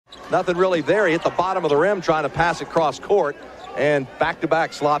Nothing really there. He hit the bottom of the rim trying to pass it cross court. And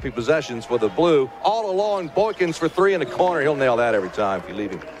back-to-back sloppy possessions for the Blue. All along, Boykins for three in the corner. He'll nail that every time if you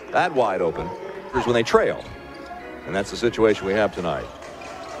leave him that wide open. Here's when they trail. And that's the situation we have tonight.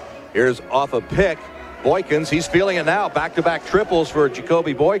 Here's off a pick. Boykins, he's feeling it now. Back-to-back triples for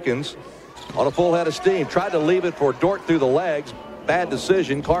Jacobi Boykins on a full head of steam. Tried to leave it for Dort through the legs. Bad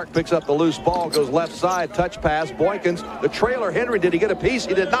decision. Clark picks up the loose ball, goes left side, touch pass. Boykins, the trailer. Henry, did he get a piece?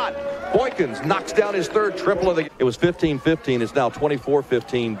 He did not. Boykins knocks down his third triple of the game. It was 15-15. It's now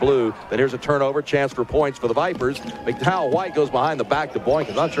 24-15 Blue. Then here's a turnover, chance for points for the Vipers. McDowell White goes behind the back to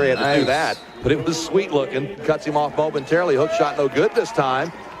Boykins. Not sure he had to do that, but it was sweet looking. Cuts him off momentarily. Hook shot no good this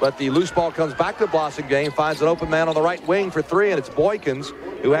time, but the loose ball comes back to Blossomgame, finds an open man on the right wing for three, and it's Boykins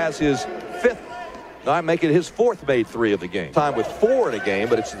who has his fifth. I'm making his fourth made three of the game. Time with four in a game,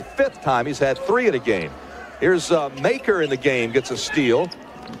 but it's the fifth time he's had three in a game. Here's Maker in the game, gets a steal.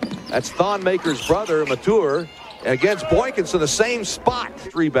 That's Thon Maker's brother, Matur, against Boykins in the same spot.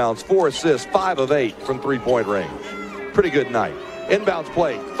 Rebounds, 4 assists, 5 of 8 from three-point range. Pretty good night. Inbounds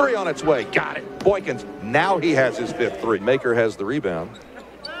play, three on its way. Got it. Boykins, now he has his fifth three. Maker has the rebound.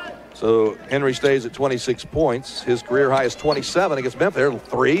 So Henry stays at 26 points. His career high is 27 against Memphis. There,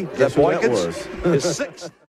 three. Is that Boykins? That was. His sixth.